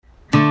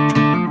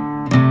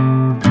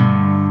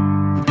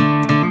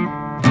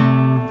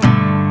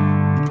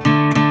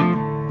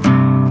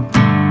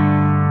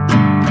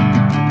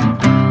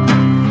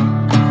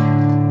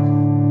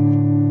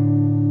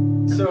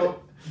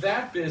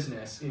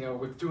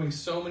doing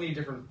so many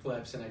different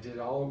flips, and we did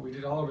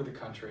all over the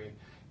country,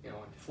 in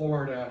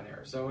Florida and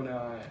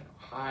Arizona and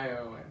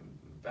Ohio and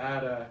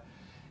Nevada,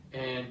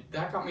 and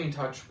that got me in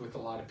touch with a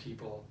lot of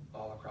people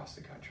all across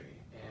the country,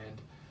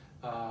 and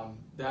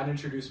that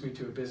introduced me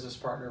to a business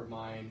partner of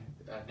mine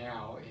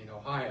now in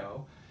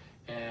Ohio,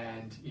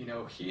 and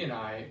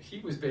he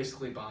was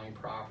basically buying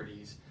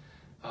properties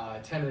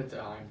 10 at a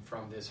time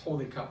from this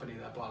holding company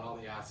that bought all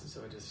the assets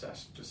of a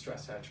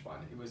distressed hedge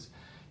fund.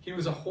 He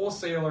was a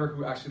wholesaler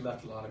who actually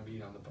left a lot of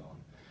meat on the bone.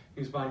 He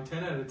was buying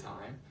 10 at a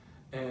time,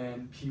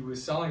 and he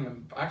was selling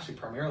them actually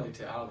primarily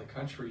to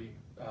out-of-the-country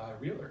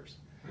realtors,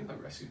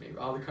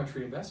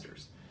 out-of-the-country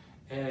investors.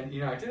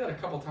 And I did that a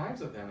couple times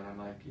with them, and I'm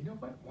like, you know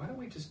what? Why don't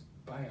we just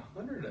buy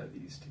 100 of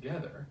these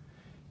together?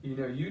 You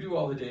do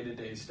all the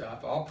day-to-day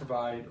stuff. I'll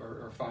provide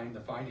or find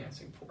the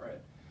financing for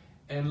it,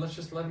 and let's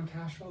just let him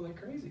cash flow like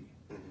crazy.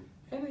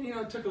 And then,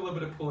 it took a little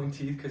bit of pulling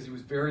teeth because he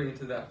was very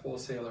into that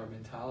wholesaler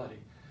mentality.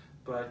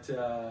 But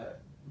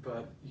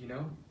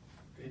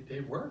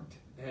it worked.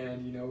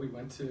 And, we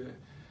went to,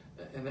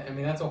 and I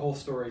mean, that's a whole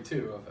story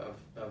too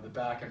of the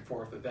back and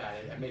forth of that.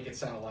 I make it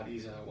sound a lot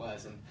easier than it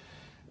was. And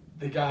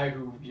the guy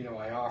who,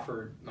 I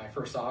offered my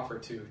first offer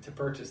to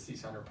purchase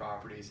these 100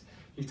 properties,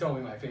 he told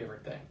me my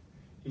favorite thing.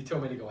 He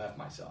told me to go F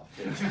myself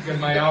because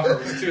my offer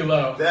was too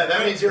low.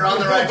 That means you're on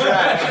the right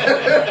track.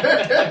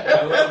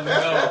 I love to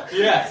know.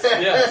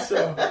 Yes.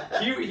 So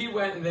he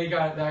went, and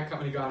that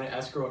company got in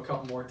escrow a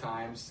couple more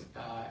times,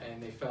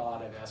 and they fell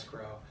out of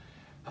escrow.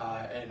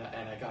 And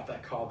I got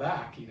that call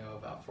back,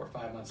 about 4 or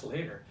 5 months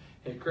later.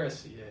 Hey,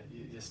 Chris,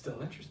 you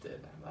still interested?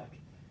 And I'm like,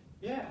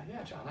 yeah,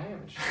 John, I am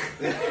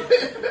interested.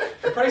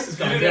 The price has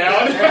gone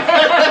down.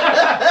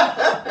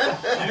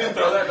 You didn't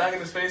throw that back in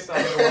his face.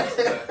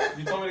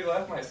 You told me to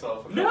laugh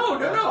myself.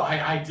 No.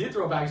 I did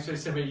throw it back in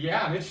his face. But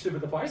yeah, I'm interested,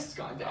 but the price has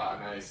gone down.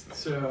 Oh, nice.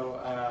 So,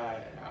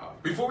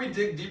 Before we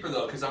dig deeper,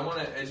 though, because I want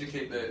to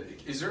educate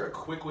is there a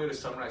quick way to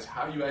summarize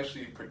how you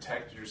actually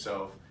protected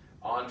yourself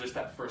on just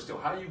that first deal?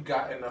 How you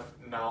got enough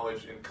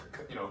knowledge and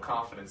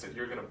confidence that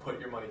you're going to put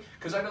your money?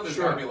 Because I know there's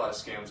going to be a lot of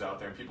scams out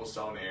there and people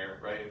selling air,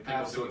 right? And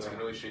people doing some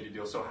really shady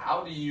deals. So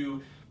how do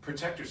you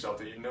protect yourself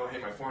that hey,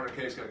 my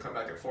 400K is going to come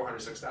back at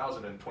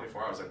 406,000 in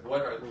 24 hours? Like,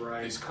 what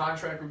are these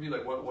contract review?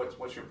 Like,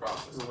 what's your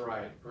process?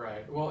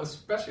 Right. Well,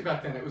 especially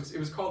back then, it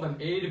was called an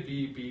A to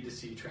B, B to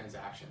C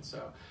transaction.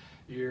 So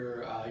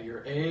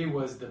your A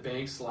was the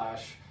bank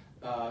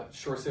 /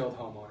 short-sale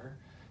homeowner.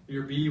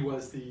 Your B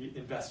was the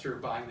investor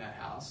buying that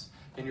house,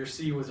 and your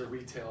C was a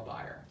retail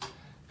buyer.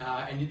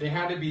 And you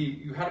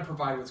had to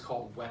provide what's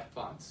called wet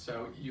funds.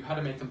 So you had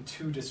to make them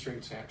two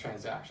distinct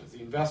transactions. The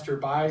investor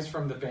buys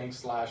from the bank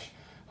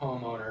 /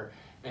 homeowner,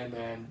 and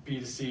then B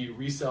to C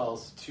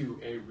resells to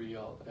a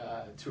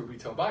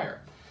retail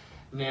buyer.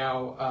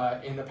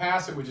 Now, in the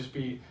past, it would just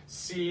be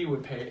C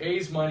would pay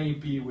A's money,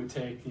 B would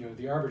take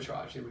the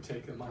arbitrage. They would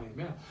take the money in the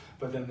middle.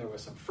 But then there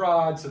was some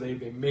fraud, so they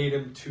made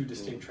them two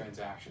distinct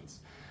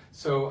transactions.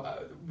 So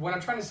what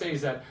I'm trying to say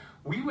is that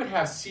we would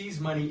have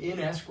C's money in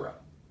escrow.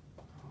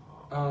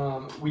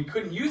 We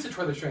couldn't use it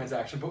for the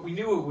transaction, but we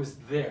knew it was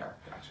there.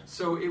 Gotcha.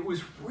 So it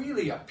was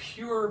really a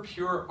pure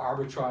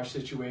arbitrage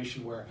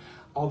situation where,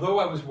 although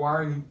I was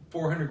wiring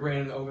 400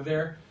 grand over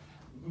there,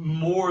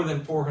 more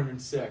than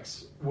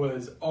 406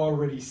 was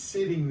already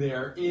sitting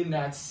there in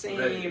that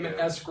same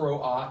escrow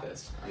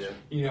office,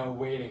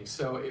 waiting.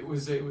 So it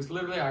was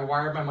literally, I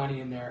wired my money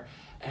in there,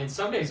 and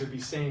some days it would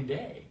be same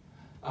day.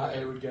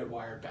 It would get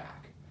wired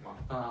back.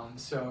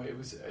 So it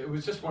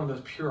was just one of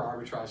those pure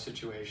arbitrage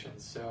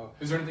situations. So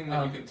is there anything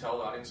that you can tell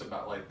the audience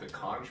about, like, the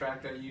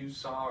contract that you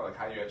saw, or like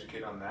how you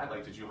educate on that?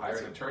 Like, did you hire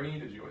an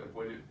attorney?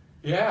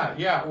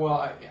 Yeah.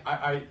 Well,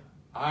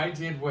 I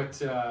did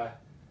what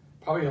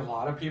probably a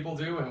lot of people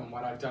do, and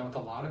what I've done with a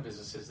lot of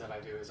businesses that I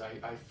do is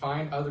I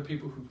find other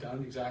people who've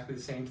done exactly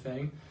the same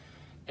thing,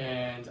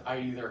 and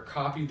I either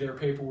copy their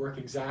paperwork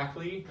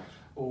exactly,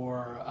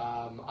 or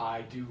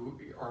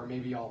or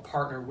maybe I'll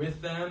partner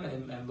with them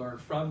and learn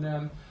from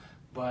them.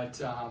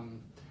 But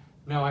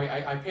no,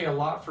 I pay a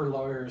lot for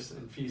lawyers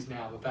and fees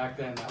now, but back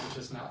then that was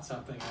just not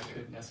something I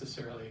could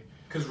necessarily.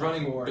 Because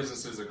running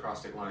businesses across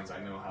state lines, I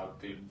know how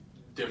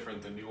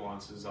different the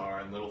nuances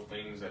are and little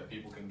things that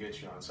people can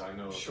get you on. So I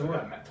know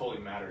that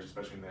totally matters,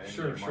 especially in the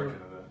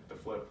market of the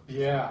flip.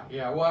 Yeah.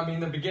 Well, I mean,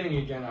 in the beginning,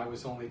 again, I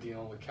was only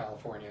dealing with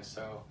California,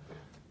 so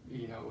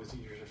it was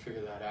easier to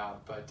figure that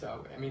out. But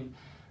I mean,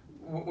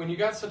 when you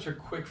got such a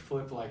quick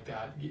flip like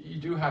that, you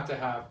do have to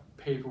have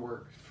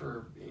paperwork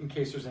in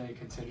case there's any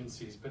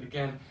contingencies. But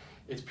again,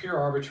 it's pure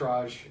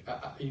arbitrage.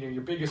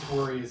 Your biggest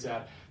worry is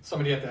that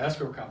somebody at the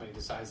escrow company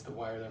decides to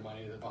wire their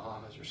money to the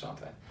Bahamas or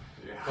something.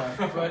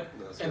 Yeah. But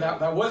and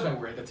that was my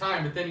worry at the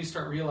time. But then you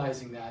start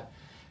realizing that,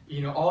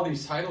 all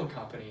these title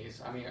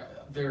companies, I mean,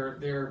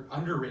 they're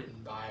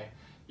underwritten by,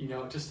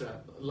 just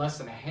less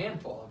than a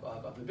handful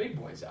of the big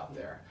boys out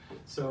there.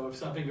 So if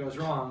something goes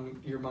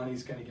wrong, your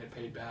money's going to get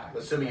paid back.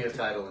 Assuming you have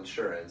title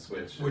insurance,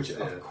 which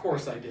of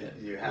course I did.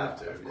 You have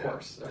to. Of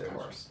course.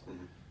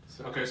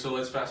 Mm-hmm. So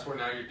let's fast forward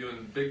now. You're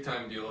doing big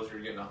time deals.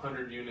 You're getting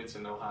 100 units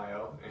in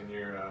Ohio, and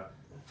you're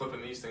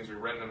flipping these things, you're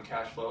renting them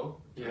cash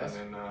flow. Yes.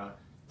 And then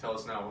tell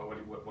us now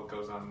what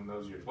goes on in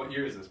those years. What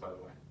year is this, by the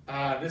way?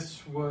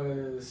 This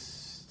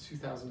was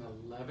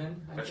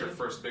 2011. That's your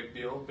first big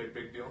deal?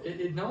 Big deal?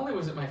 It not only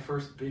was it my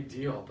first big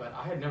deal, but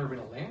I had never been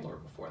a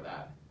landlord before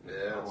that. Yeah.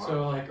 Oh, wow.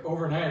 So like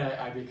overnight,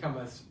 I become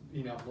a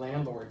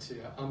landlord to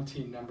an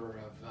umpteen number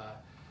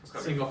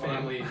of single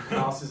family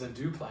houses and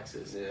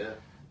duplexes. Yeah.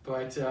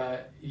 But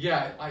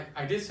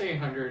I did say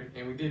 100,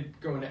 and we did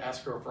go into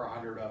escrow for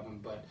 100 of them.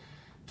 But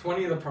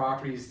 20 of the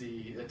properties,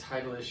 the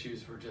title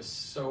issues were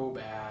just so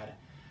bad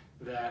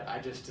that I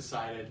just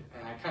decided,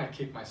 and I kind of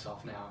kick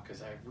myself now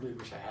because I really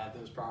wish I had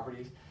those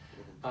properties,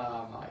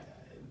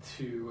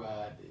 to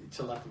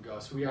let them go.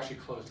 So we actually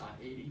closed on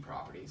 80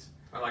 properties.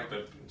 I like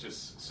the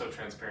just so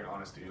transparent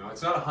honesty.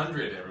 It's not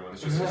 100, everyone.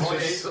 It's just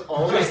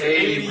only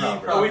 80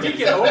 properties. Oh, we did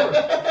get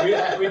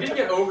over. we did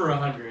get over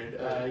 100.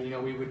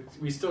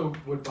 We still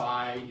would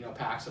buy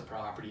packs of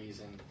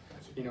properties, and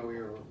we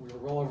were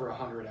well over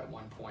 100 at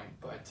one point.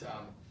 But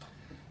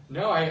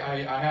no, I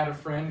had a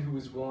friend who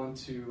was willing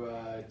to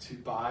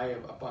buy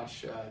a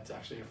bunch. It's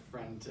actually a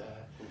friend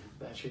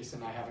that Chase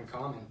and I have in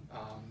common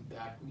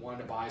that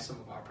wanted to buy some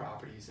of our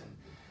properties, and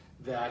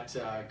that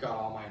got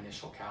all my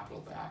initial capital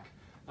back.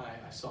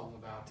 I sold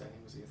them about, I think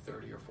it was either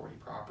 30 or 40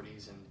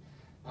 properties, and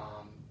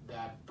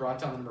that brought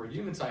down the number of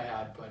units I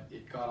had, but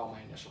it got all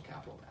my initial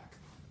capital back.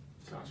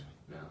 So, Gotcha.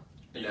 Yeah.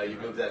 And now you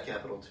moved that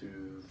capital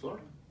to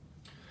Florida?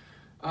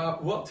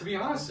 Well, to be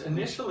honest,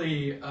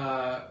 initially,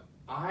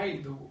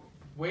 the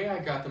way I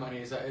got the money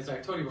is, as I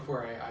told you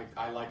before,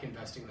 I like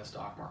investing in the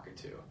stock market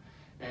too.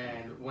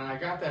 And when I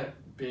got that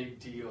big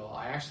deal,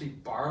 I actually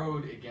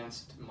borrowed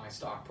against my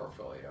stock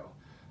portfolio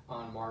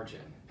on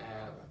margin,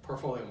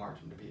 portfolio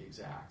margin to be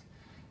exact.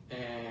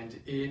 And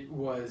it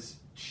was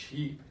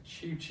cheap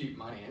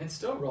money. And it's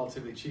still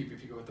relatively cheap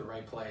if you go with the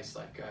right place.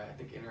 Like I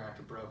think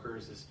Interactive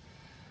Brokers is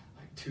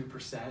like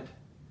 2%,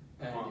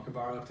 and you can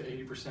borrow up to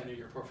 80% of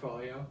your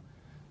portfolio.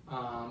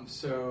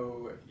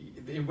 So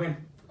it went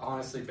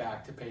honestly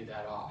back to pay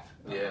that off,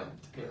 to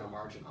pay my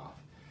margin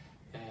off.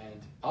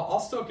 And I'll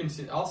still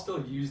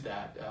use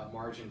that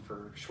margin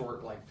for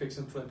short, like fix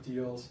and flip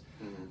deals.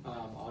 Mm-hmm.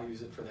 I'll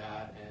use it for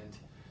that. And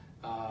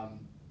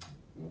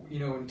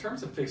in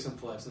terms of fix and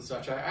flips and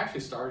such, I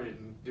actually started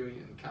doing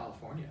it in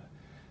California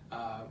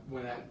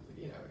when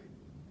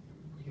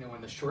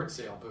when the short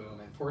sale boom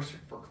and forced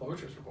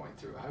foreclosures were going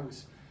through. I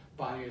was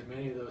buying as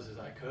many of those as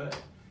I could,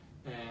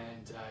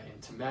 and in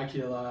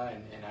Temecula,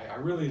 and I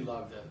really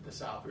loved the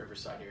South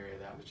Riverside area.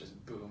 That was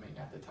just booming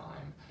at the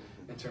time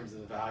in terms of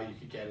the value you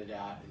could get it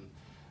at, and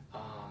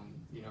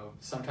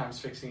sometimes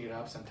fixing it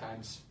up,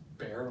 sometimes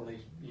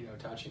barely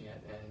touching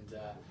it, and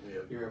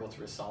you're able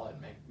to resell it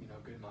and make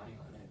good money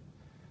on it.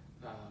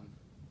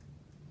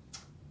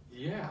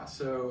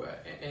 So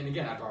and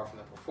again, I borrowed from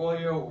the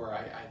portfolio, or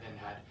I then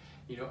had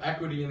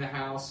equity in the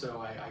house,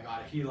 so I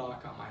got a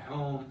HELOC on my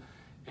home,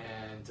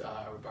 and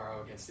I would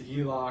borrow against the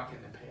HELOC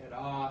and then pay it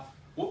off.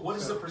 What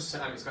is the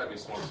percent? I mean, it's got to be a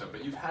small percent,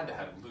 but you've had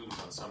to lose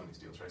on some of these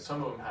deals, right?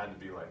 Some of them had to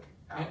be like,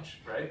 ouch,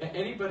 right?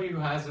 Anybody who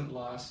hasn't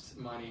lost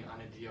money on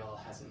a deal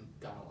hasn't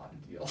done a lot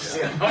of deals.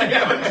 Because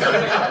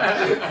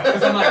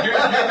I'm like, you're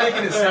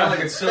making it sound like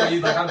it's so easy.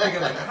 Like I'm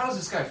thinking, like, how does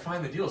this guy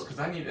find the deals? Because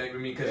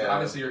because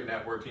obviously you're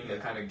networking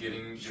and kind of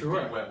getting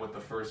your feet wet with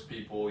the first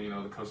people,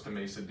 the Costa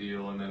Mesa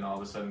deal, and then all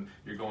of a sudden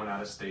you're going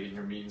out of state and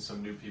you're meeting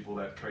some new people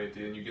that create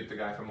the, and you get the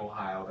guy from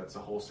Ohio that's a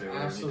wholesaler,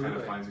 Absolutely. and he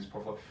kind of finds these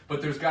portfolios.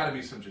 But there's got to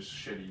be some just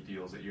shitty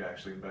deals that you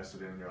actually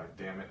invested in, and you're like,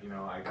 damn it,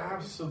 I got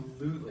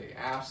Absolutely.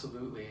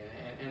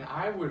 And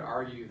I would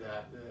argue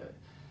that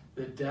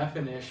the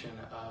definition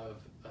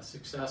of a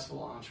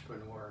successful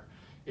entrepreneur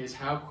is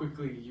how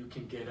quickly you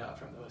can get up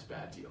from those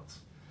bad deals.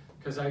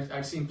 Because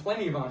I've seen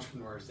plenty of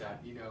entrepreneurs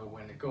that,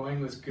 when the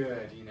going was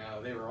good,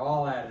 they were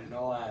all at it.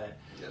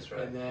 That's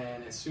right. And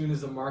then as soon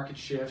as the market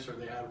shifts or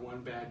they had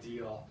one bad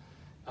deal,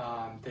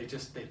 they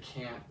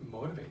can't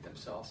motivate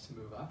themselves to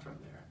move up from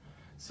there.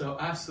 So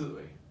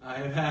absolutely, I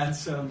have had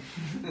some.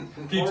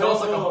 Can you tell us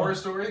like a horror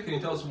story? Can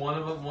you tell us one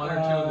or two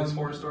of these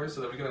horror stories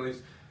so that we can at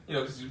least,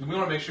 because we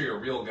want to make sure you're a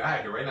real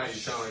guy. Right now you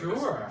sound like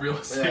this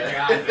real sick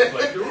guy.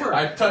 That's like,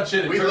 I touch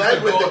it. We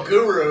led with the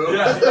guru.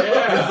 Yeah.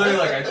 It's literally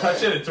like I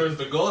touch it turns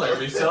to gold. I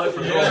resell it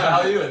for no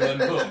value, and then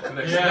boom,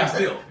 next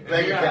deal.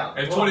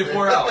 And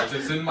 24 hours,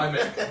 it's in my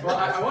bank. Well,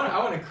 I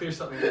want to clear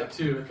something up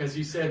too, because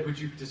you said, would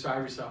you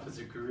describe yourself as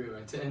a guru?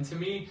 And to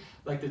me,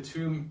 like the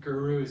term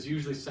guru is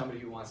usually somebody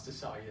who wants to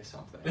sell you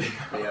something. It's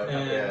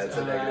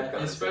a negative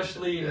concept.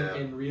 Especially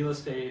in real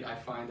estate, I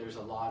find there's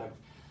a lot of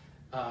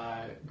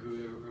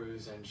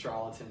gurus and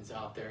charlatans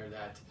out there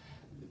that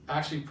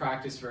actually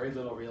practice very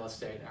little real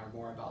estate and are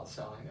more about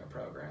selling their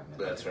program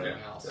than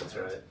anything else. That's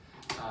right.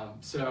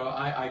 So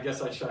I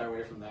guess I shy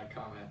away from that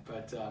comment,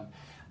 but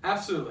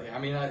absolutely. I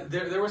mean,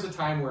 there was a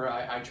time where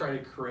I tried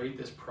to create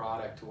this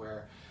product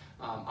where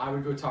I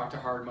would go talk to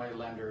hard money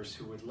lenders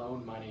who would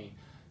loan money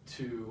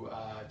to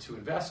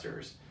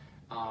investors,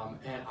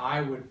 and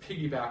I would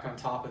piggyback on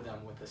top of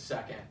them with a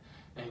second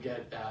and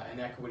get an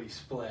equity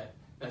split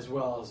as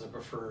well as a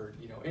preferred,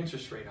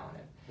 interest rate on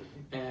it.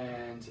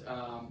 And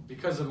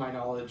because of my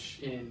knowledge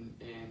in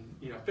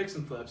fix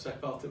and flips, I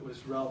felt it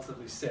was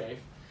relatively safe.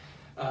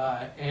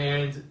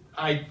 And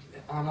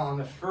on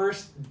the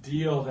first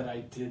deal that I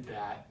did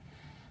that,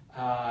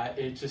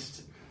 it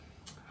just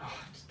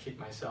kicked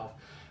myself,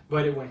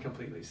 but it went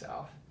completely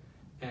south.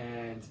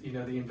 And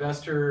the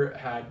investor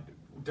had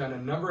done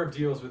a number of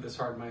deals with this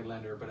hard money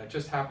lender, but it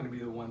just happened to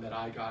be the one that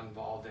I got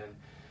involved in.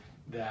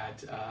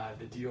 That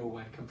the deal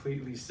went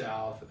completely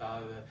south.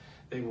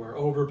 They were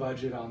over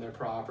budget on their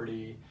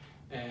property,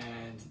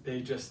 and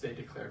they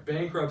declared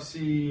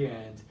bankruptcy.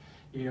 And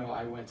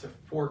I went to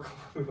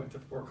we went to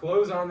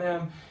foreclose on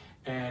them,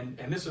 and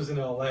this was in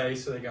LA,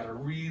 so they got a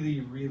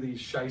really, really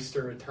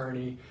shyster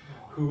attorney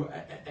who,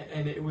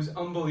 and it was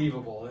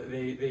unbelievable.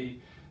 They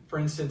for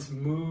instance,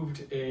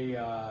 moved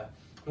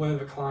one of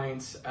the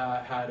clients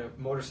had a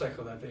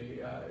motorcycle that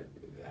they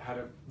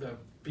the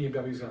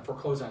BMW was going to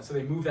foreclose on, so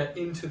they moved that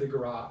into the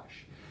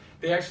garage.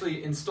 They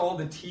actually installed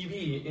the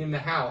TV in the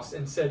house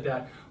and said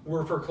that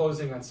we're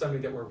foreclosing on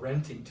somebody that we're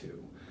renting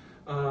to.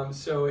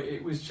 So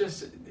it was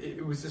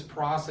this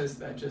process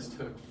that just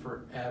took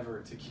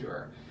forever to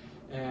cure.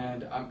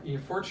 And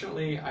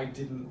fortunately, I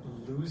didn't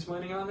lose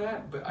money on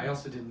that, but I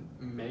also didn't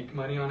make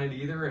money on it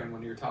either. And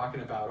when you're talking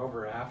about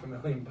over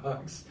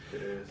 $500,000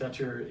 that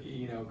you're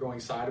going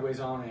sideways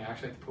on, and you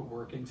actually have to put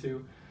work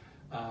into.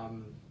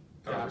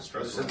 That was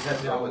stressful.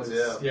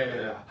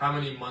 Yeah. How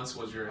many months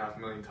was your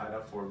 $500,000 tied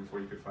up for before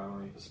you could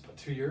finally? It was about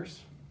 2 years.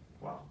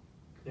 Wow.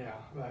 Yeah,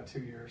 about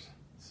 2 years.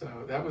 So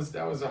that was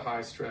a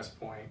high stress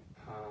point.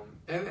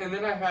 And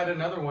then I had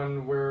another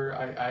one where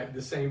I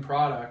the same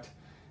product,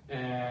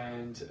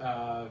 and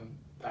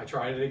I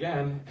tried it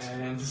again,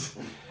 and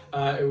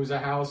it was a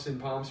house in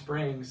Palm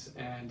Springs,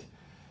 and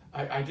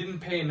I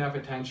didn't pay enough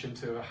attention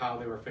to how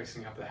they were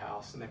fixing up the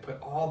house, and they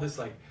put all this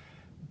like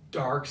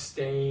dark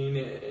stain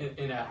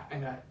in a.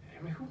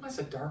 I mean, who wants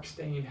a dark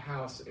stained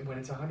house when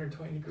it's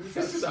 120 degrees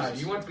outside?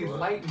 You want it to be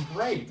light and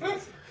bright.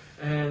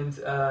 And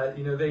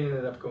they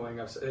ended up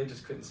going up. So they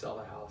just couldn't sell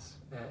the house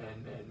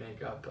and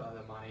make up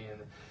the money.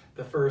 And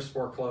the first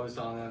foreclosed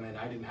on them, and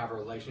I didn't have a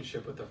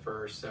relationship with the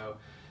first, so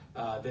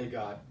I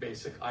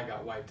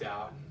got wiped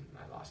out, and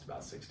I lost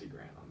about $60,000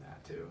 on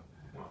that too.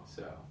 Wow.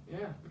 So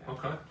yeah.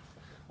 Okay.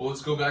 Well,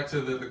 let's go back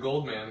to the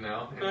gold man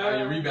now and how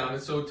you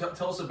rebounded. So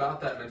tell us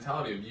about that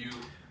mentality of you.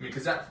 I mean,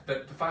 because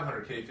the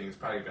 $500K thing is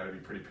probably got to be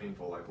pretty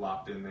painful, like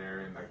locked in there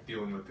and like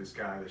dealing with this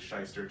guy, this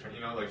shyster,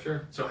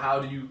 Sure. So how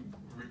do you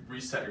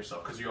reset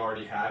yourself? Because you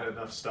already had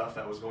enough stuff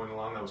that was going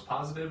along that was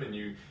positive, and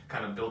you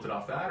kind of built it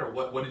off that, or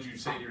what did you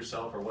say to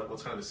yourself, or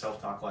what's kind of the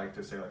self-talk like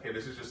to say like, hey,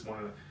 this is just one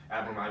of the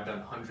abnormal. I've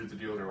done hundreds of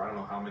deals, or I don't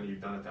know how many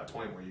you've done at that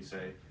point where you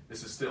say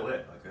this is still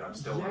it, like I'm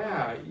still.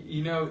 Yeah,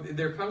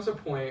 there comes a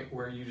point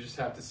where you just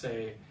have to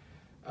say.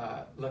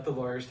 Let the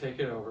lawyers take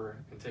it over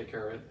and take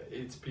care of it.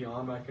 It's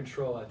beyond my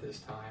control at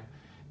this time,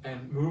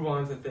 and move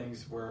on to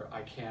things where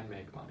I can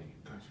make money.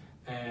 Gotcha.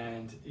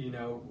 And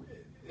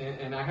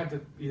and I had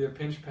to either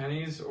pinch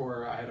pennies,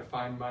 or I had to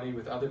find money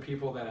with other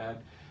people that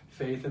had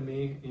faith in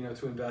me,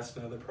 to invest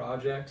in other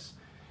projects.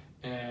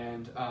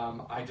 And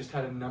I just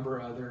had a number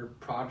of other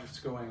projects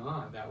going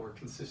on that were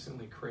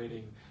consistently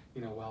creating,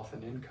 wealth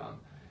and income.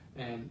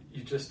 And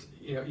you just,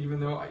 even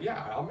though,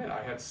 I'll admit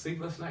I had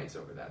sleepless nights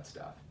over that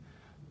stuff.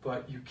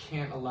 But you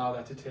can't allow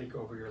that to take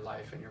over your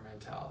life and your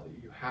mentality.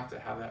 You have to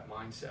have that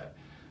mindset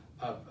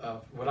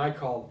of what I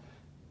call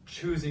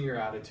choosing your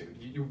attitude.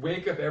 You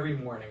wake up every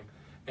morning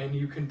and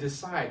you can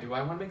decide, do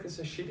I want to make this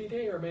a shitty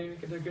day or maybe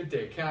make it a good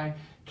day?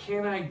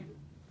 Can I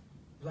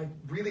like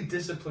really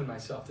discipline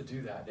myself to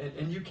do that?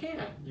 And you can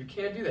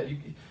do that.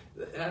 And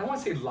I don't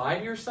want to say lie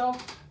to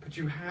yourself, but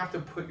you have to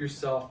put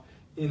yourself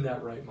in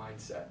that right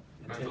mindset.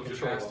 Mental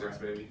gymnastics,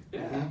 baby.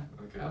 Yeah,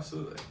 Okay.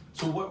 Absolutely.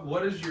 So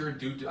what is your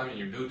due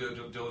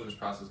diligence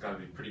process got to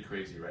be pretty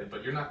crazy, right?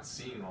 But you're not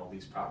seeing all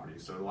these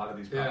properties. So a lot of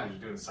these properties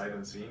you're doing sight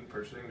unseen,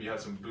 purchasing. Do you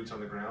have some boots on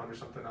the ground or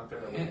something out there?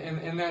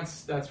 And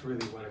that's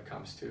really what it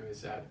comes to,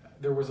 is that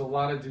there was a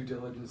lot of due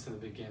diligence in the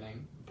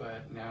beginning,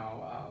 but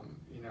now,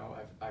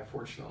 I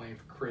fortunately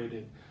have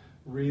created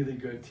really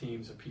good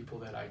teams of people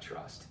that I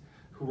trust,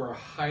 who are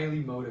highly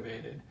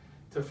motivated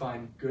to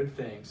find good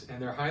things,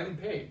 and they're highly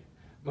paid.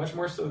 Much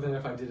more so than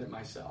if I did it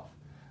myself,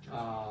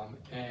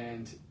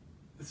 and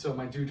so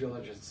my due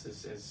diligence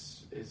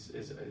is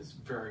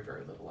very,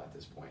 very little at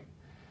this point.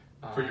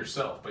 For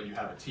yourself, but you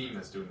have a team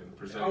that's doing it and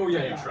presenting. Oh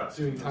yeah, you trust.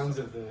 Doing tons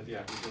of the due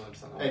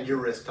diligence on all. And your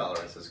risk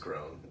tolerance has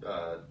grown.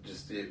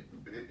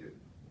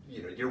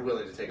 You're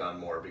willing to take on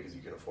more because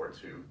you can afford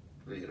to.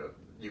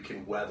 You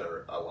can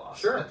weather a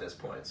loss at this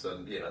point. So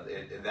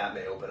that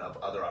may open up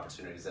other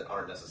opportunities that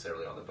aren't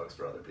necessarily on the books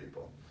for other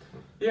people.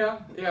 Yeah,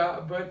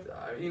 but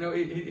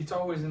it's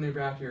always in the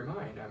back of your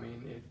mind. I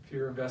mean, if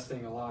you're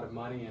investing a lot of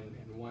money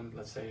in one,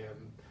 let's say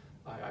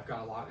I've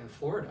got a lot in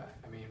Florida.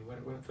 I mean, what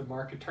if the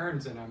market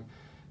turns and I'm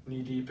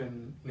knee deep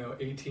in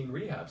 18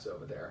 rehabs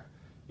over there?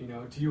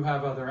 Do you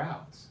have other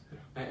outs?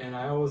 Yeah. And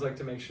I always like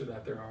to make sure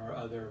that there are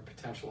other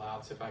potential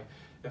outs. If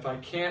I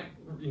can't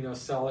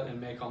sell it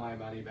and make all my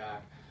money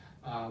back,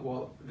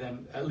 well,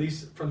 then at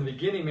least from the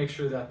beginning, make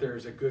sure that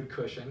there's a good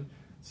cushion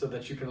so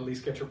that you can at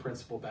least get your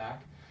principal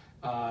back.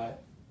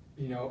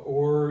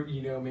 Or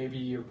maybe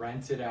you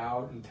rent it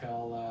out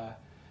until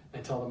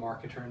the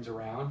market turns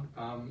around,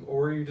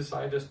 or you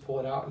decide to just pull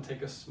it out and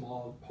take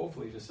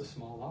hopefully just a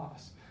small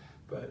loss.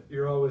 But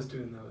you're always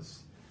doing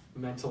those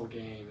mental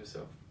games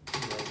of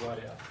what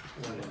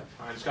if.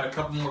 All right, just got a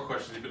couple more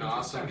questions. You've been an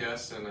awesome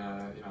guest, and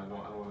I don't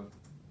want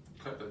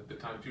to cut the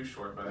time too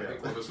short, but I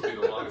think this will be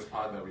the longest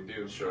pod that we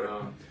do. Sure.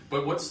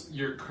 But what's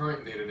your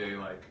current day-to-day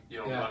like,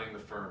 running the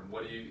firm?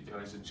 What do you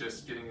is it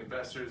just getting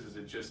investors? Is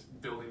it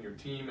just building your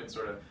team and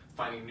sort of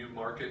finding new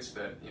markets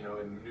that,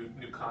 and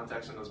new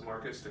contacts in those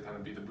markets to kind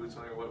of be the boots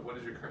on it? What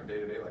is your current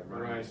day-to-day like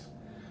running this?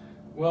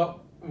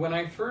 Well, when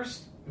I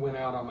first went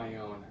out on my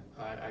own,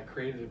 I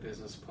created a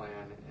business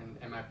plan,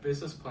 and my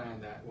business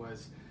plan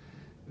was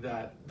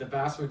that the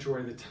vast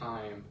majority of the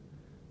time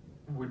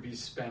would be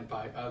spent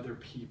by other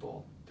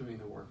people doing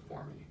the work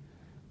for me.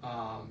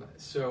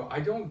 So I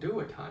don't do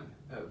a ton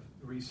of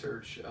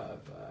research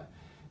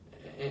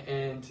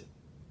and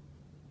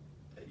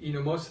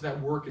most of that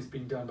work is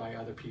being done by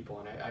other people.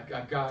 And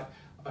I've got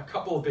a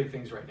couple of big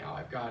things right now.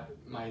 I've got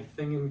my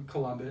thing in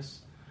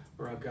Columbus,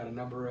 where I've got a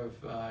number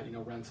of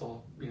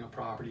rental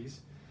properties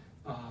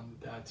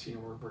that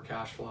we're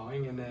cash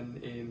flowing, and then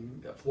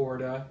in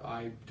Florida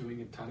I'm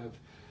doing a ton of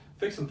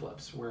fix and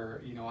flips,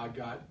 where I've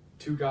got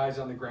 2 guys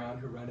on the ground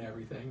who run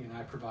everything, and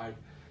I provide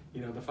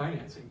the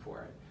financing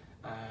for it,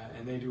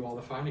 and they do all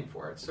the finding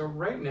for it. So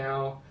right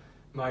now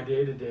my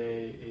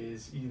day-to-day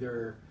is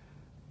either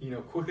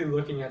quickly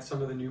looking at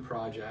some of the new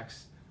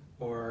projects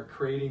or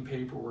creating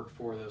paperwork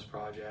for those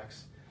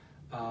projects,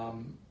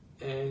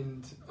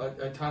 and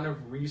a ton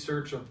of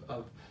research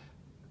of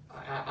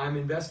I'm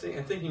investing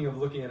and thinking of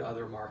looking at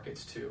other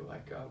markets too.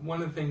 Like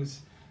one of the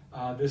things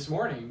this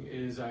morning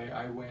is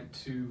I went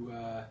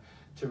to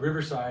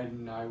Riverside,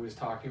 and I was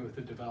talking with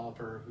a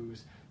developer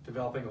who's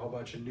developing a whole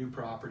bunch of new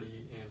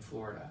property in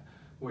Florida,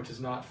 which is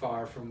not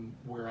far from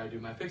where I do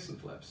my fix and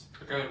flips.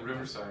 A guy in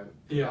Riverside,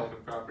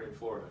 developing property in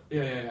Florida.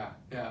 Yeah.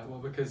 Well,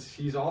 because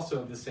he's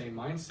also of the same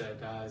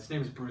mindset. His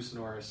name is Bruce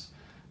Norris.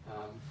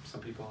 Some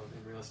people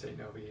in real estate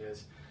know who he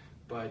is.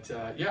 But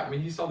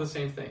he saw the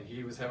same thing.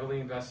 He was heavily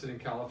invested in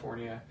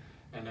California,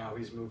 and now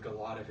he's moved a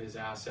lot of his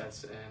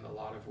assets and a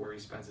lot of where he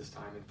spends his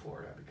time in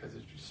Florida because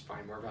you just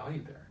find more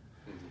value there.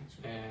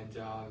 Mm-hmm. And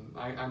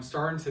I'm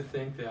starting to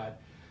think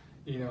that,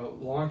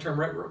 long term.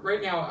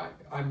 Right now,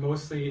 I'm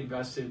mostly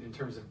invested in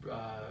terms of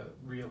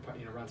real,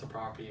 rental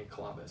property in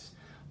Columbus.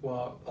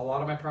 Well, a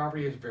lot of my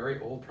property is very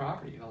old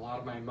property, and a lot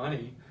of my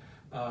money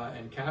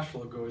and cash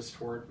flow goes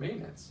toward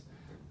maintenance.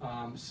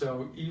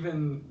 So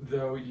even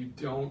though you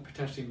don't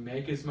potentially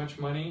make as much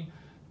money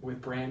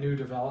with brand new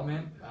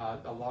development,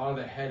 a lot of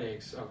the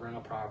headaches of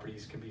rental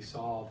properties can be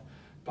solved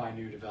by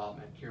new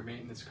development. Your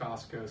maintenance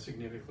costs go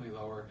significantly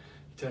lower.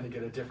 You tend to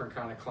get a different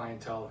kind of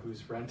clientele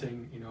who's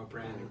renting, a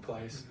brand new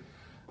place.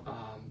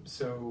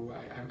 So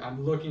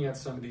I'm looking at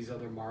some of these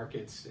other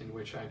markets in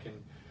which I can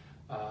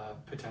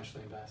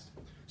potentially invest.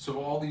 So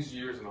all these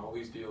years and all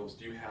these deals,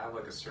 do you have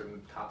like a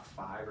certain top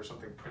 5 or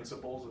something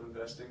principles of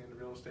investing in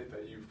real estate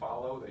that you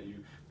follow, that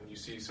you, when you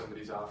see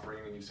somebody's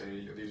offering and you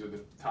say, these are the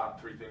top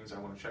 3 things I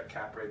want to check,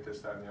 cap rate, this,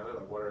 that, and the other,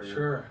 like what are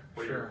your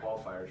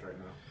qualifiers right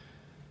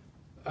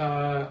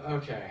now?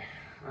 Okay.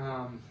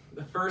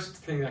 The first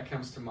thing that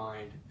comes to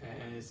mind,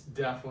 and it's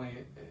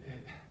definitely,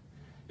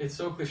 it's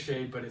so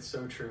cliched, but it's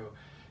so true.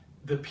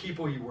 The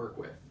people you work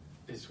with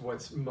is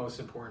what's most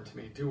important to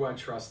me. Do I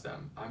trust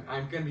them?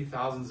 I'm going to be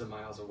thousands of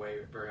miles away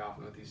very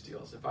often with these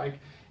deals.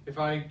 If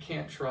I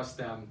can't trust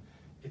them,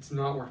 it's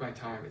not worth my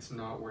time. It's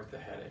not worth the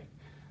headache.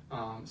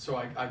 So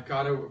I've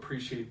got to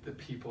appreciate the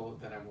people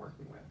that I'm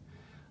working with,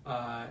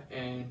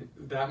 and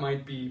that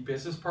might be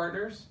business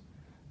partners,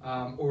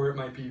 or it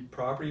might be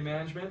property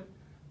management.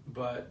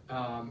 But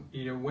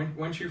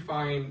once you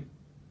find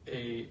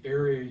a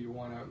area you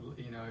want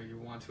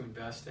to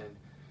invest in,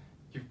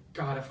 you've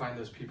got to find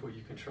those people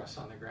you can trust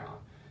on the ground.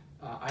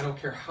 I don't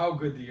care how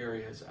good the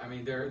area is. I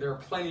mean, there are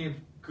plenty of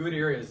good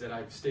areas that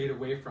I've stayed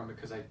away from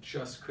because I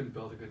just couldn't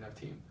build a good enough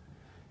team.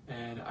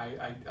 And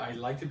I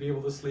like to be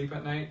able to sleep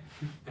at night,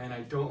 and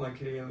I don't like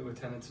getting in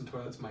with tenants and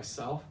toilets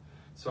myself.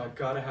 So I've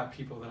got to have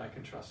people that I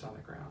can trust on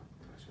the ground.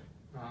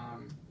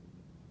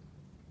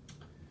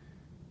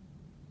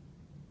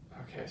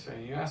 Okay, so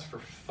you asked for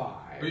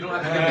 5. But you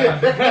don't have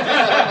to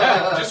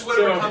give just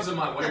whatever comes to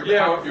mind, what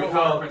your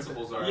power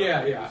principles are.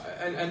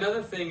 And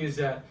another thing is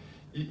that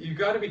you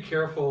got to be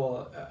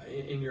careful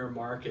in your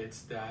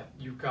markets that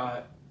you've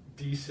got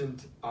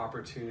decent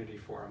opportunity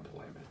for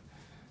employment.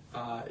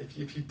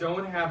 If you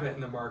don't have it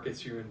in the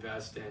markets you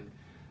invest in,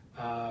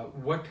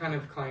 what kind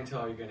of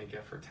clientele are you going to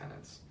get for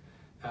tenants?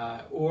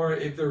 Or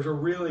if there's a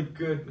really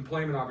good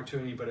employment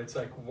opportunity, but it's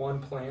like one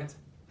plant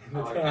in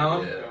the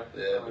town.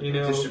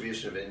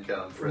 Distribution of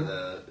income for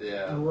the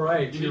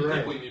right. You need right.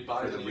 people, you need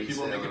buyers, you need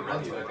people making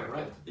money that can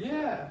rent.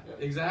 Yeah,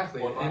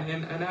 exactly.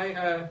 And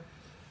I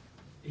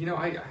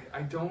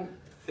don't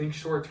think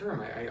short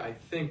term. I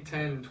think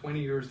 10,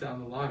 20 years down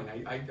the line.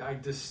 I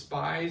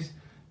despise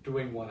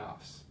doing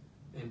one-offs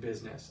in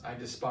business. I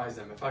despise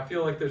them. If I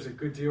feel like there's a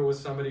good deal with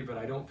somebody, but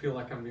I don't feel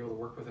like I'm going to be able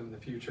to work with them in the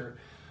future,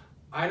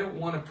 I don't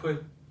want to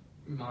put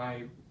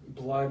my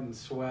blood and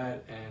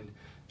sweat and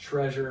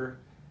treasure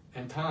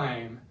and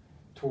time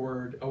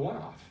toward a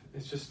one-off.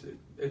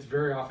 It's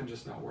very often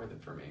just not worth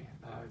it for me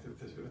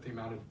with the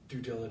amount of due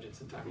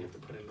diligence and time you have to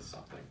put into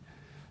something.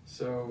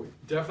 So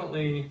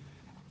definitely,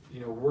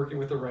 working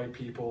with the right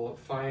people,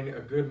 find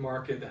a good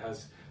market that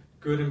has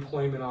good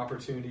employment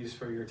opportunities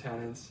for your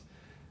tenants,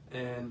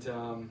 and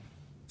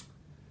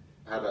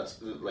how about,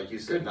 like you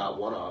said, not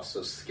one-off,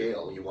 so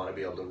scale. You want to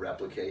be able to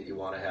replicate. You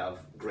want to have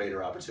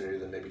greater opportunity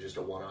than maybe just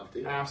a one-off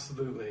deal.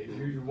 Absolutely.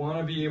 You want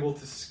to be able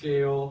to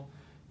scale.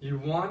 You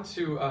want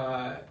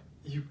to,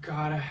 you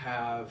got to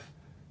have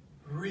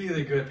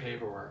really good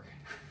paperwork.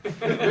 and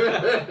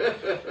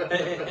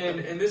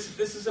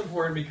this is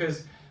important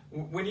because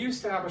when you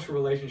establish a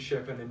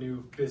relationship and a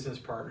new business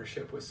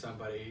partnership with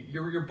somebody,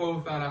 you're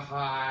both on a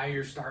high,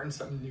 you're starting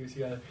something new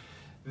together.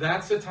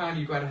 That's the time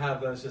you got to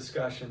have those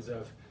discussions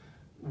of,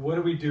 what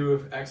do we do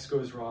if X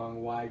goes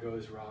wrong, Y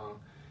goes wrong,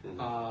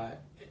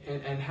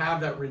 and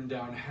have that written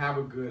down, have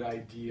a good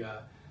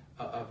idea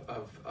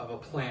of a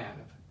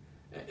plan,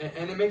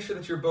 and to make sure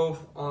that you're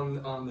both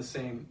on the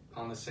same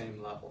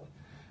level.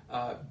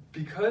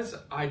 Because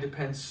I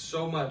depend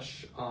so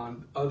much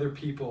on other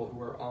people who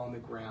are on the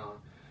ground,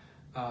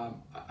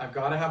 I've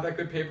got to have that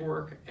good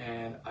paperwork,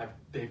 and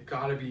they've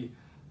got to be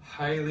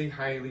highly,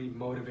 highly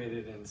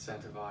motivated and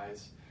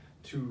incentivized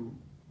to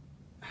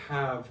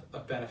have a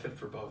benefit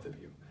for both of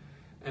you.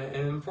 And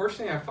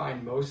unfortunately, I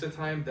find most of the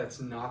time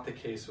that's not the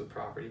case with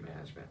property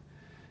management.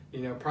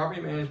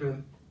 Property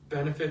management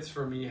benefits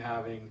for me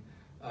having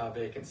a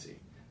vacancy.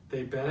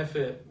 They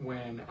benefit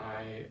when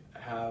I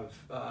have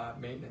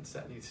maintenance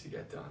that needs to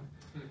get done.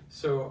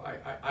 So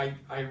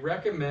I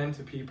recommend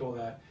to people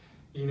that,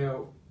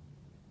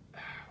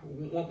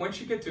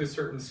 once you get to a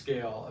certain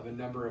scale of a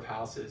number of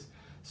houses,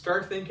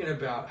 start thinking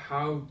about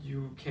how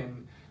you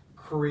can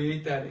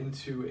create that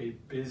into a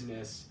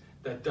business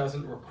that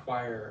doesn't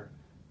require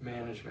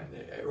management,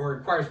 or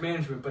requires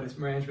management, but it's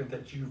management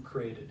that you've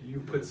created. You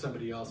put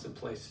somebody else in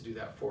place to do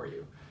that for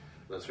you.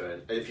 That's right.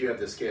 If you have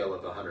the scale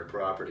of 100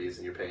 properties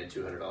and you're paying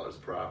 $200 a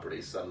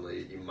property,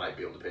 suddenly you might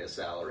be able to pay a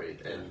salary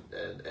and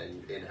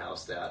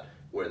in-house that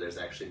where there's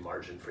actually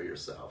margin for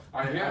yourself.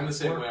 I'm the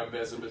same way.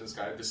 As a business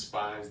guy, I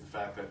despise the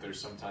fact that there's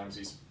sometimes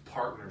these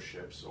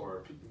partnerships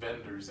or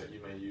vendors that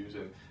you may use,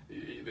 and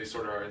they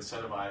sort of are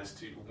incentivized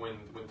to when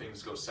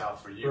things go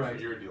south for you, for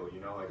your deal.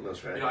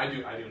 That's right. I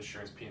do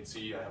insurance,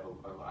 P&C.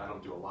 I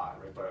don't do a lot,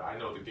 right? But I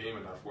know the game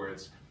enough where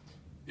it's,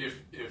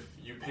 if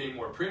you pay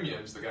more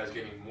premiums, the guy's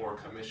getting more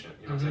commission.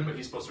 You know what I'm saying? But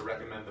he's supposed to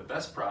recommend the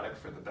best product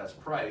for the best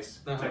price,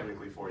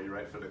 technically for you,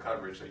 right? For the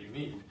coverage that you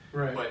need.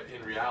 Right. But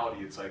in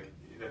reality, it's like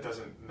that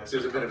doesn't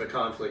necessarily. There's a bit of a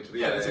conflict.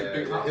 It's a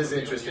big conflict. His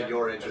interest and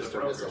your interest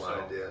are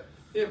misaligned.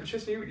 Yeah, but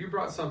Tristan, you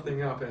brought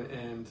something up,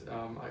 and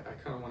I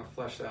kind of want to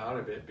flesh that out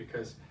a bit,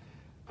 because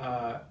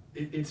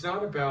it's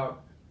not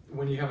about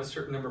when you have a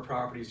certain number of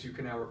properties, you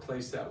can now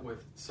replace that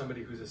with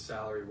somebody who's a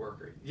salary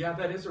worker. Yeah,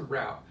 that is a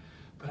route,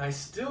 but I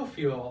still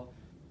feel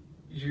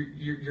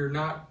you're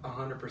not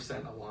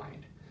 100%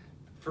 aligned.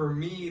 For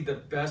me, the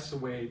best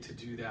way to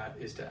do that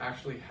is to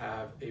actually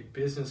have a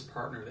business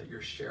partner that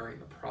you're sharing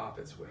the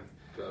profits with.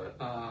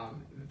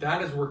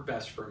 That has worked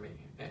best for me.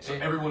 So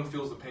everyone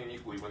feels the pain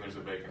equally when there's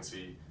a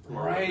vacancy,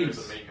 or right. when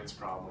there's a maintenance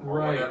problem, or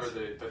right. whatever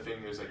the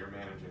thing is that you're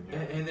managing. Yeah.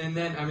 And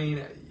then,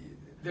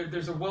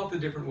 there's a wealth of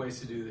different ways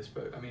to do this,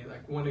 but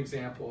like one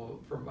example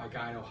from my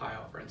guy in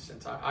Ohio, for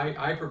instance,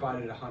 I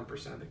provided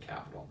 100% of the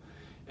capital,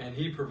 and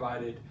he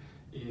provided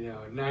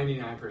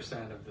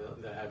 99% of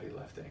the heavy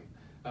lifting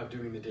of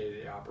doing the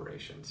day-to-day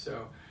operation.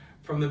 So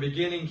from the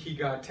beginning, he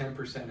got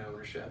 10%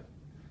 ownership.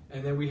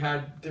 And then we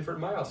had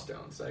different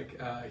milestones. Like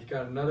he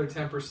got another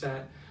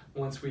 10%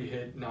 once we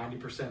hit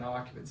 90%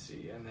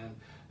 occupancy, and then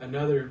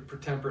another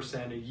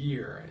 10% a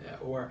year.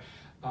 Or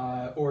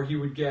he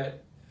would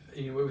get,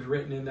 it was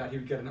written in that he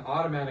would get an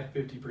automatic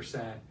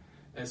 50%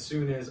 as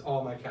soon as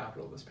all my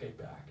capital was paid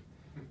back.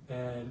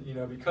 And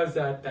because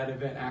that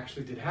event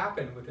actually did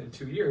happen within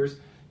 2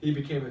 years, he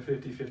became a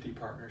 50-50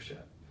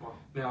 partnership. Wow.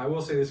 Now, I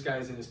will say this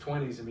guy's in his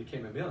 20s and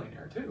became a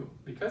millionaire too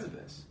because of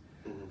this.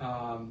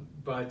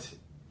 But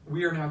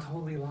we are now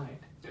totally aligned.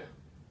 Yeah.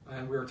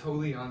 And we're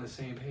totally on the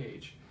same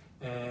page.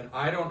 And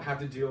I don't have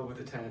to deal with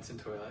the tenants and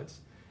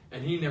toilets.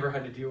 And he never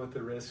had to deal with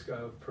the risk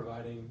of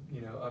providing,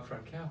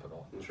 upfront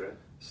capital. That's right.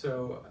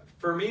 So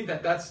for me,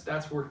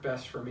 that's worked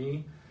best for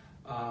me.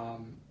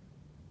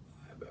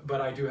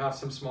 But I do have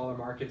some smaller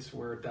markets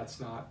where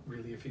that's not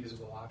really a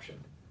feasible option.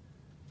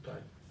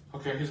 But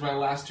okay, here's my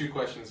last two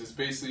questions. It's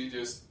basically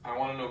just, I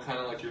want to know kind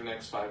of like your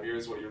next 5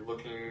 years, what you're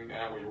looking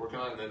at, what you're working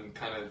on, and then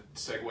kind of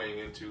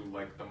segueing into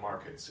like the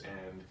markets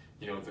and,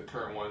 the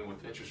current one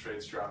with interest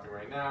rates dropping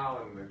right now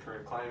and the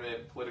current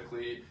climate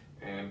politically,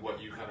 and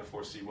what you kind of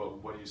foresee.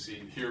 What do you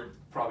see here,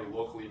 probably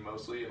locally,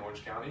 mostly in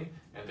Orange County,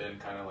 and then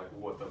kind of like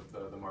what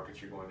the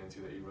markets you're going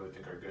into that you really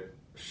think are good?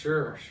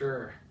 Sure.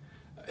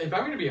 If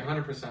I'm going to be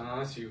 100%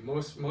 honest with you,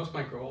 most of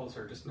my goals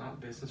are just not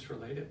business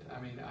related.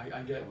 I mean,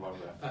 I get, I love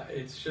that.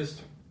 It's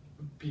just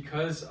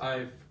because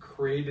I've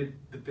created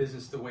the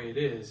business the way it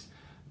is,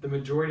 the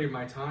majority of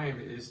my time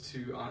is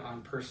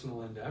on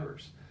personal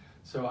endeavors.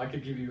 So I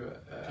could give you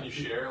Can you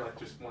share like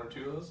just one or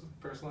two of those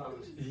personal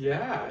hours?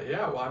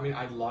 Yeah. Well, I mean,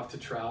 I'd love to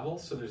travel.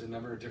 So there's a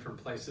number of different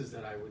places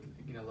that I would,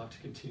 love to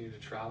continue to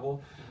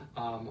travel.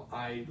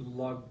 I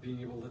love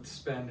being able to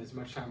spend as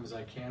much time as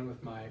I can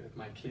with my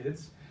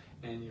kids,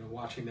 and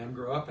watching them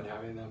grow up and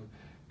having them,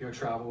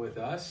 travel with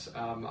us.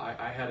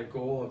 I had a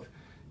goal of,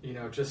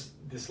 just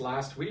this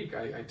last week,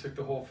 I took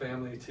the whole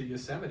family to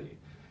Yosemite.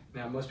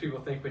 Now, most people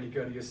think when you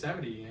go to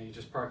Yosemite, you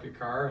just park your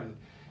car and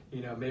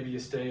maybe you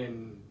stay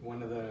in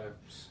one of the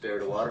stare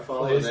at a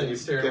waterfall and then you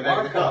stare at a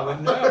waterfall. But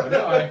no,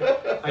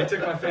 I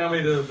took my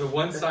family to the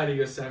one side of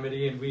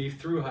Yosemite and we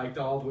thru hiked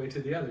all the way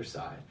to the other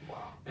side.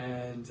 Wow!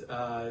 And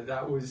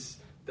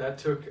that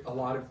took a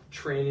lot of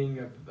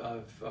training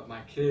of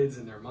my kids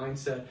and their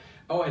mindset.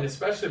 Oh, and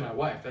especially my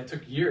wife. That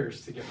took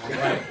years to get my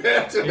wife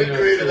to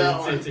agree to that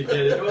one. To get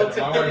it. Well,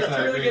 to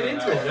really get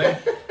into it.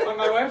 Right?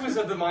 My wife was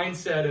of the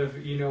mindset of,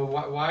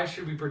 why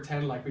should we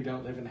pretend like we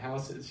don't live in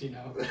houses, So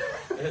now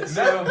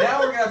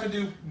we're gonna have to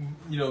do,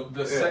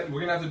 we're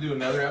gonna have to do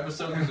another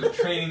episode because of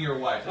training your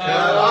wife. He did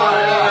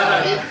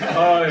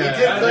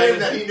claim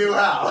that he knew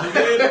how. He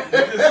did.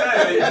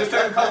 It just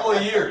took a couple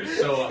of years.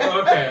 So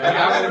okay,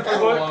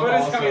 foot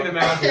is coming to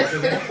mouth here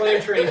because there's plenty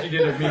of training you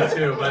did of me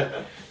too,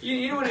 but.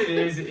 You know what it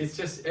is? It's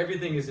just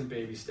everything is in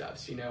baby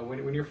steps.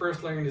 When you're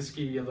first learning to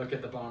ski, you look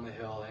at the bottom of the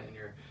hill and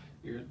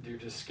you're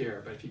just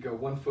scared. But if you go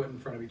 1 foot in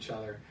front of each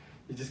other,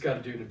 you just got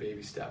to do it in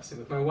baby steps.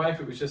 And with my wife,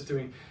 it was just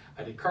I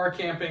did car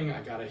camping.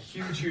 I got a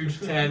huge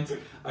tent.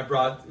 I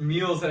brought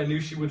meals that I knew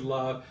she would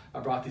love. I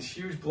brought these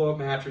huge blow-up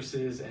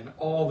mattresses and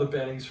all the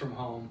beddings from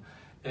home.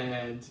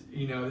 And,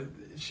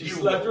 she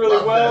slept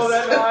really well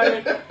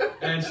that night.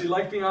 And she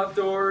liked being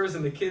outdoors.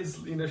 And the kids,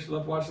 she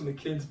loved watching the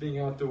kids being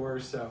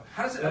outdoors. So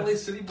how does an LA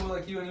City boy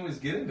like you anyways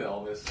get into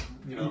all this,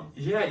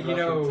 Yeah,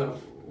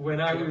 when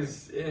I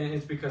was,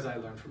 it's because I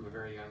learned from a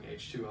very young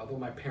age too. Although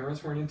my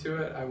parents weren't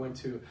into it, I went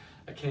to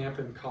a camp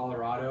in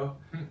Colorado,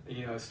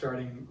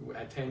 starting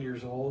at 10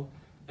 years old.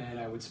 And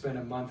I would spend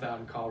a month out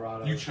in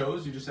Colorado. You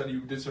chose? You just said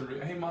you did some.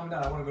 Hey, mom,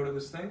 dad, I want to go to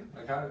this thing.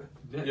 Like, how?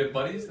 You had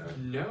buddies there?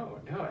 No.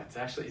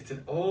 It's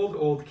an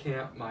old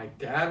camp. My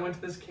dad went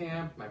to this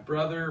camp. My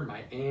brother,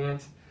 my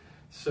aunt.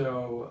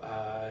 So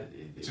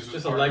it's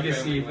just a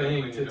legacy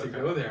thing to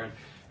go there. And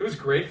it was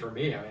great for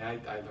me. I mean,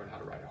 I learned how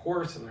to ride a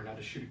horse. I learned how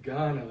to shoot a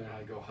gun. I learned how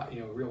to go,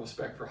 real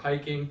respect for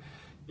hiking,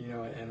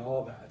 and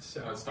all that. So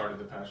that started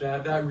the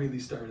passion. That really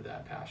started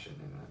that passion,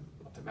 and I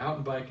love to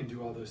mountain bike and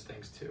do all those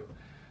things too.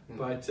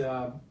 But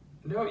no,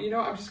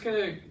 I'm just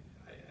gonna.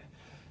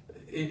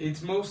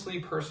 It's mostly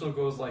personal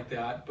goals like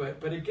that.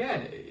 But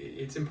again,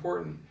 it's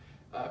important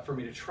for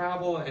me to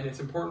travel, and it's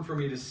important for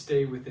me to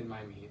stay within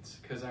my means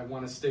because I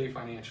want to stay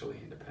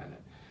financially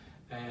independent.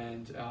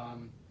 And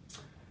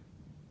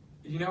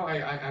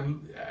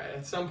I'm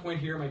at some point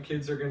here, my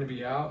kids are going to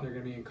be out and they're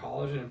going to be in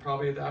college, and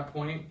probably at that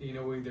point,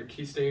 we'll either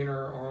stay in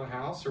our own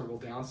house or we'll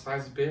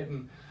downsize a bit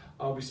and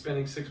I'll be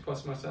spending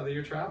 6+ months out of the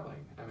year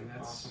traveling. I mean,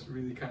 that's awesome.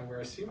 Really kind of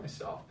where I see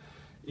myself.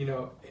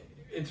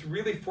 It's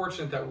really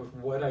fortunate that with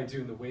what I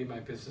do and the way my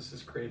business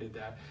is created,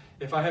 that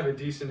if I have a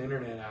decent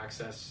internet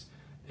access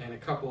and a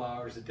couple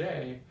hours a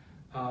day,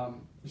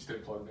 you stay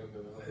plugged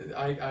into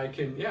I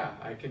can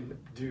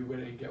do what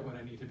and get what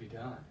I need to be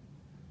done.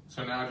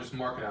 So now just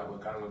market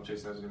outlook. I don't know if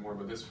Jason has any more,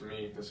 but this for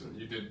me,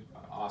 you did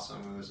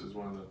awesome, and this is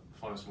one of the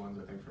funnest ones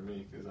I think for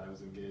me because I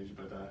was engaged,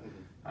 but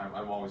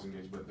I'm always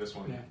engaged, but this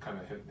one kind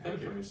of hit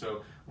for me.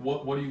 So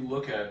what do you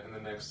look at in the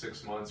next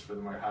 6 months for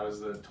the market? How does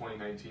the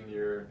 2019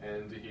 year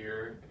end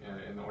here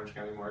in the Orange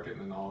County market,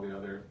 and then all the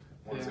other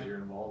ones that you're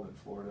involved in,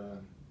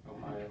 Florida and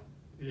Ohio?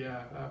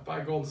 Yeah, buy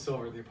gold and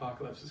silver. The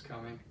apocalypse is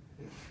coming.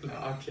 No,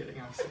 I'm kidding.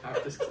 I'm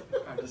just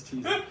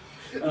teasing.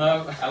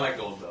 I like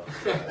gold though.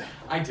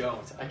 I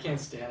don't. I can't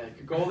stand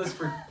it. Gold is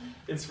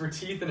for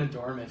teeth and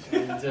adornment,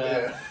 and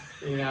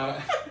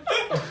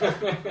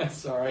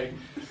sorry.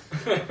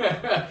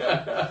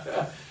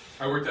 I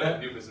worked at a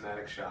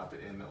numismatic shop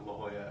in La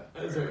Jolla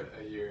for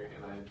a year,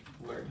 and I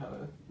learned how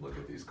to look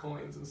at these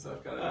coins and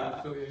stuff. Got an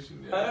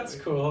affiliation. Yeah, that's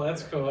cool.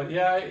 That's cool.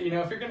 Yeah,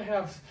 if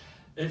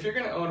you're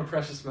gonna own a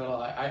precious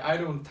metal, I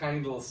own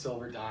tiny little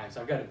silver dimes.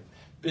 I've got a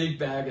big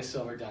bag of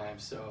silver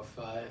dimes. So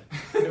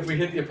if we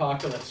hit the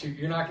apocalypse,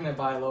 you're not going to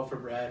buy a loaf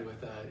of bread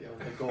with a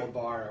gold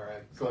bar or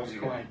a gold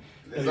coin.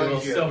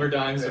 Little silver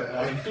dimes are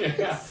one.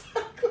 Yeah.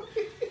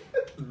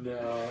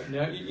 No.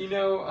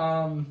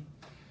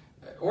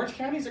 Orange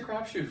County's a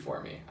crapshoot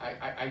for me.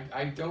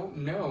 I don't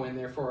know, and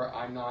therefore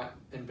I'm not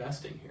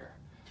investing here.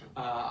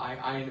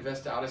 I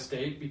invest out of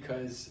state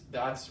because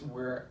that's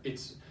where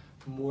it's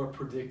more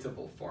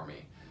predictable for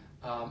me.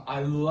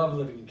 I love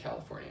living in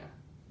California.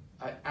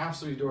 I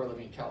absolutely adore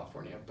living in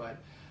California,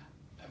 but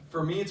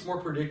for me, it's more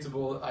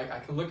predictable. I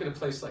can look at a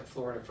place like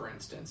Florida, for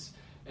instance,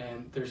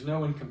 and there's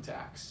no income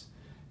tax.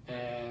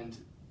 And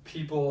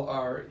people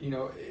are,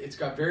 it's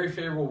got very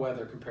favorable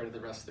weather compared to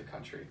the rest of the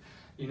country.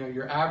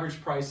 Your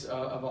average price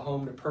of a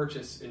home to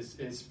purchase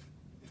is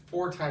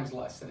 4 times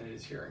less than it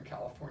is here in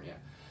California.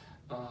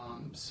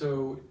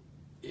 So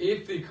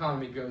if the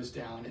economy goes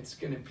down, it's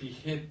going to be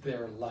hit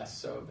there less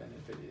so than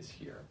if it is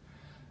here.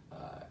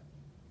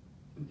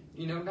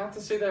 Not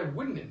to say that I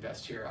wouldn't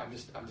invest here. I'm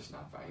just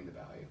not finding the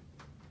value.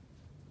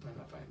 I'm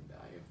not finding the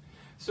value.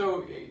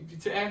 So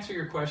to answer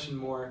your question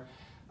more,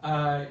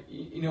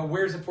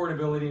 where's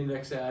affordability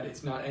index at?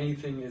 It's not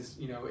anything it's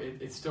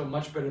still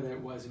much better than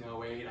it was in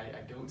 2008.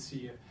 I don't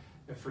see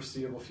a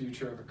foreseeable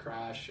future of a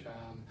crash.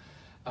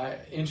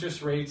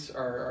 Interest rates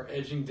are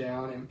edging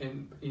down,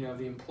 and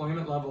the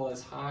employment level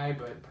is high,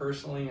 but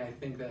personally I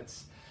think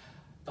that's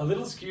a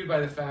little skewed by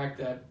the fact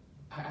that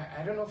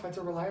I don't know if that's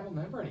a reliable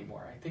number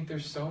anymore. I think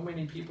there's so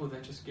many people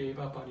that just gave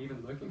up on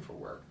even looking for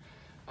work.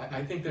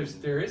 I think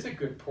there is a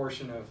good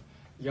portion of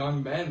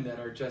young men that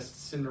are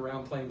just sitting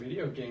around playing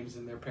video games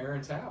in their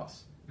parents'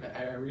 house.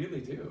 I really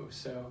do.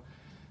 So,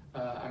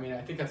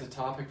 I think that's a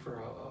topic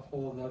for a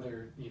whole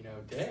other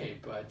day.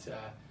 But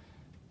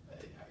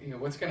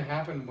what's going to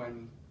happen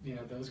when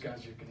those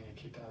guys are going to get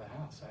kicked out of the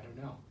house? I don't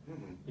know.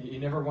 Mm-hmm. You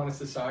never want a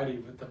society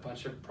with a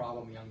bunch of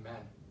problem young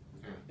men.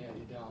 Yeah,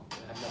 you don't.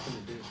 It has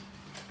nothing to do.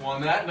 Well,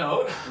 on that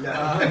note, oh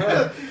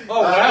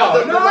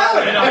wow! On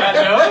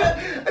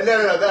that note.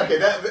 No. Okay,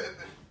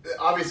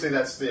 obviously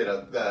that's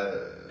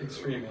the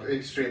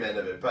extreme end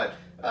of it. But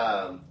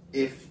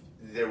if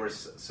there were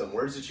some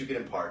words that you could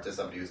impart to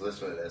somebody who's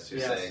listening to this,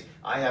 who's saying,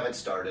 "I haven't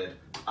started.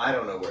 I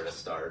don't know where to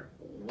start."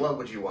 What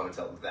would you want to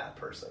tell that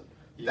person?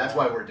 Yeah. That's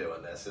why we're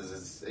doing this.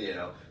 Is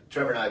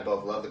Trevor and I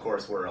both love the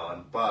course we're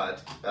on,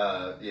 but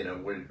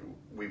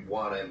we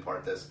want to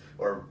impart this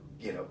or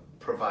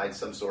provide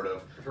some sort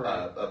of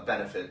a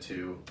benefit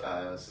to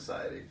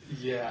society.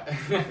 Yeah.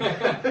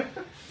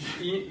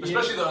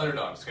 Especially the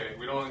underdogs, okay?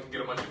 We don't want to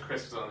get a bunch of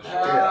crisps on the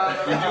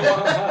show. We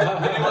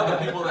want the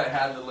people that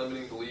had the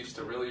limiting beliefs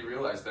to really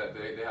realize that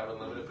they have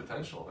unlimited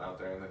potential out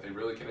there and that they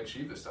really can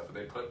achieve this stuff. If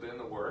they put in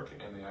the work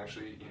and they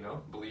actually,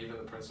 believe in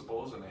the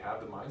principles and they have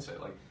the mindset,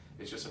 like,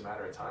 it's just a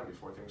matter of time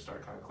before things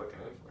start kind of clicking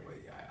in for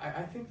you.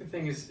 I think the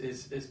thing is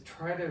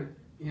try to,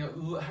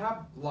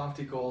 have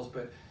lofty goals,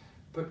 but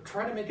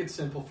try to make it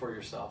simple for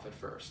yourself at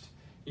first.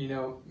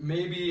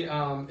 Maybe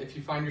if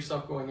you find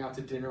yourself going out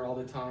to dinner all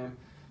the time,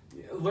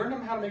 learn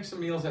how to make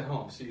some meals at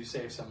home so you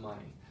save some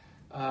money.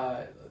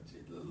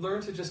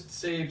 Learn to just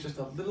save just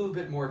a little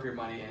bit more of your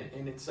money,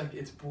 and it's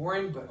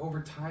boring, but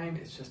over time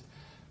it's just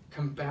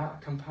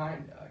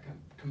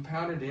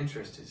compounded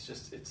interest.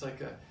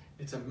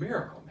 It's a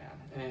miracle, man,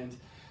 and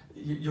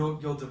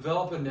you'll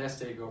develop a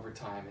nest egg over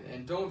time,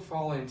 and don't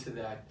fall into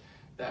that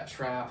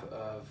trap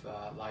of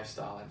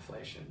lifestyle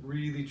inflation.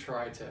 Really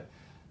try to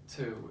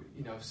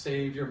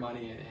save your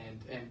money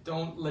and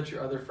don't let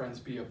your other friends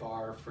be a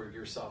bar for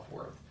your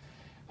self-worth.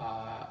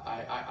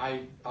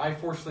 I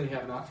fortunately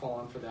have not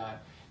fallen for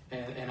that,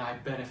 and I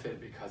benefit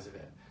because of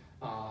it.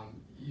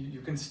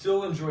 You can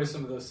still enjoy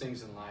some of those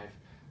things in life,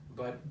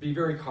 but be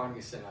very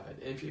cognizant of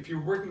it. If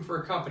you're working for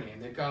a company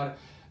and they've got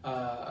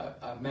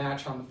a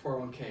match on the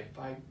 401k,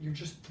 you're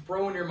just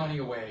throwing your money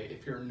away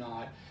if you're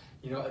not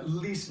at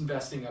least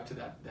investing up to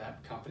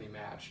that company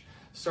match.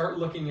 Start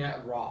looking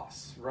at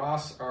Roths.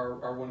 Roths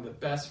are one of the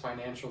best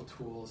financial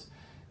tools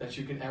that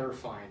you can ever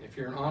find. If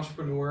you're an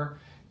entrepreneur,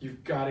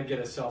 you've got to get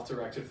a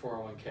self-directed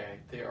 401k.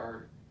 They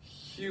are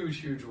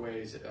huge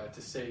ways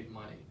to save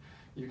money.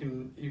 You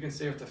can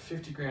save up to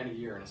 $50,000 a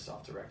year in a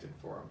self-directed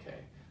 401k.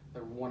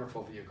 They're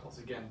wonderful vehicles.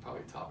 Again,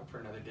 probably a topic for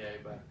another day,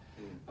 but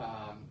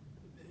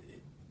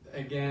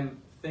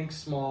again, think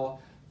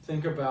small.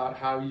 Think about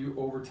how you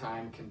over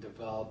time can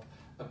develop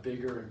a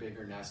bigger and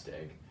bigger nest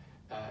egg,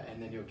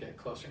 and then you'll get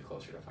closer and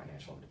closer to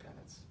financial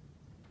independence.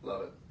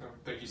 Love it. Oh,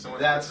 thank you so much.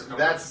 That's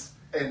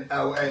an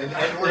N-word.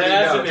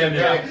 Not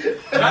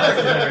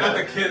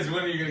the kids.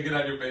 When are you going to get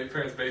out of your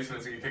parents'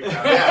 basements and get kicked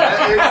out?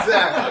 Yeah,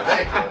 exactly.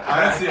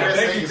 Thank you.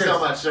 Thank you so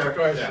much, sir. Of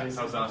course. Yeah,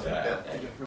 that was awesome. Yeah.